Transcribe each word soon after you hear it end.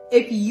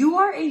If you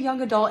are a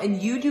young adult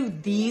and you do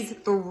these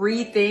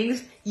 3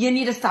 things, you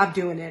need to stop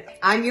doing it.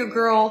 I'm your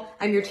girl,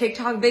 I'm your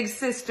TikTok big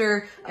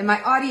sister, and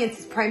my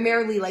audience is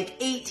primarily like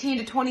 18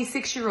 to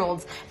 26 year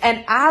olds.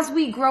 And as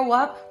we grow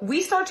up,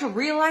 we start to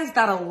realize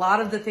that a lot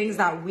of the things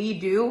that we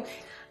do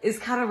is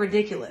kind of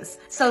ridiculous.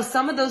 So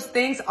some of those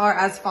things are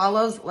as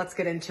follows. Let's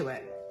get into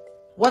it.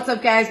 What's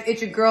up, guys?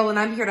 It's your girl, and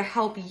I'm here to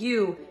help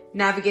you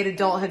navigate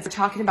adulthood. We're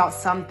talking about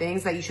some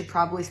things that you should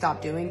probably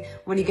stop doing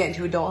when you get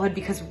into adulthood,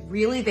 because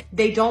really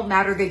they don't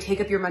matter. They take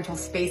up your mental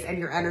space and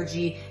your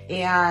energy.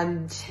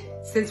 And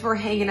since we're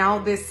hanging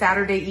out this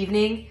Saturday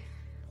evening,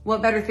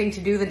 what better thing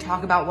to do than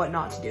talk about what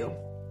not to do?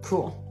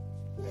 Cool.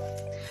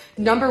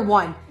 Number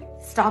 1,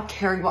 stop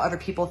caring what other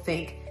people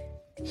think.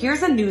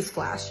 Here's a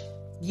newsflash.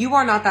 You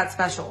are not that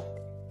special.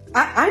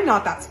 I'm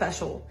not that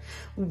special.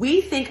 We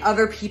think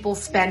other people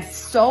spend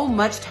so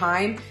much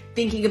time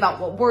thinking about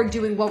what we're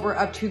doing, what we're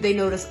up to. They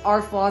notice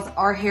our flaws,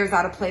 our hair's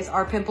out of place,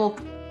 our pimple.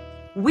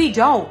 We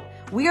don't.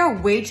 We are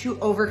way too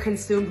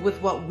overconsumed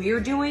with what we're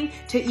doing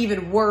to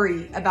even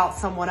worry about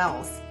someone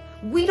else.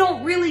 We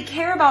don't really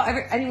care about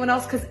anyone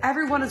else because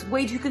everyone is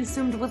way too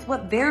consumed with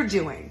what they're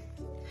doing.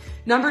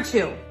 Number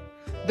 2,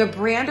 the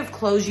brand of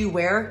clothes you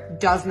wear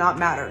does not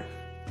matter.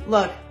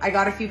 Look, I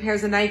got a few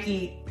pairs of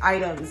Nike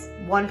items,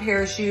 2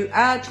 pairs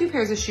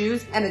of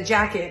shoes, and a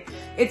jacket.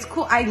 It's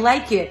cool. I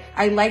like it.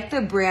 I like the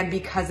brand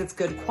because it's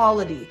good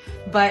quality,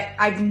 but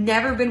I've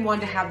never been one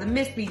to have the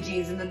Miss Me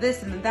jeans and the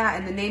this and the that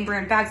and the name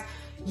brand bags.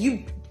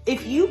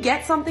 If you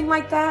get something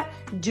like that,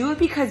 do it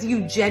because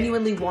you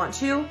genuinely want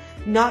to,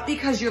 not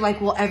because you're like,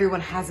 well,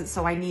 everyone has it,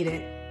 so I need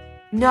it.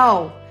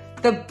 No,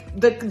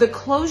 the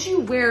clothes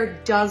you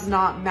wear does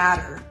not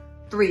matter.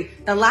 3,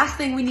 the last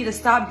thing we need to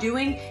stop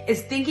doing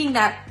is thinking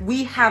that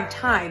we have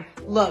time.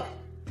 Look,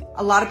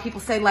 a lot of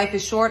people say life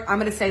is short. I'm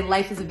going to say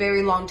life is a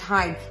very long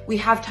time. We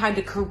have time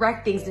to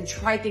correct things and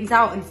try things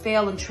out and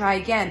fail and try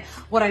again.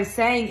 What I'm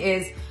saying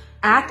is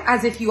act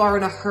as if you are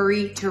in a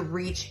hurry to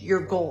reach your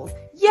goals.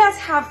 Yes,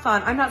 have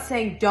fun. I'm not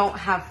saying don't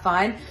have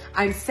fun.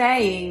 I'm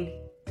saying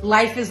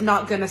life is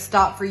not going to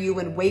stop for you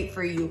and wait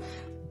for you.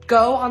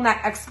 Go on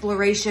that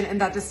exploration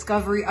and that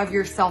discovery of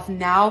yourself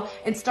now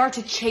and start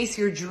to chase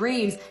your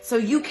dreams so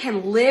you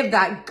can live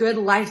that good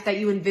life that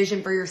you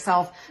envision for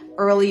yourself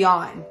early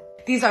on.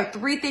 These are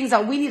 3 things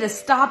that we need to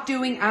stop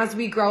doing as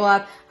we grow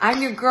up.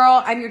 I'm your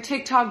girl. I'm your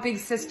TikTok big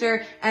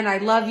sister, and I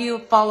love you.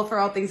 Follow for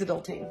all things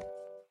adulting.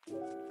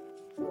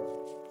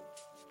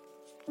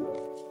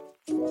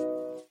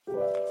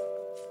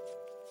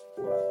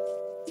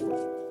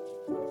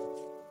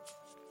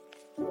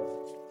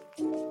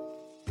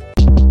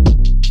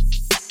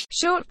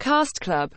 Short Cast Club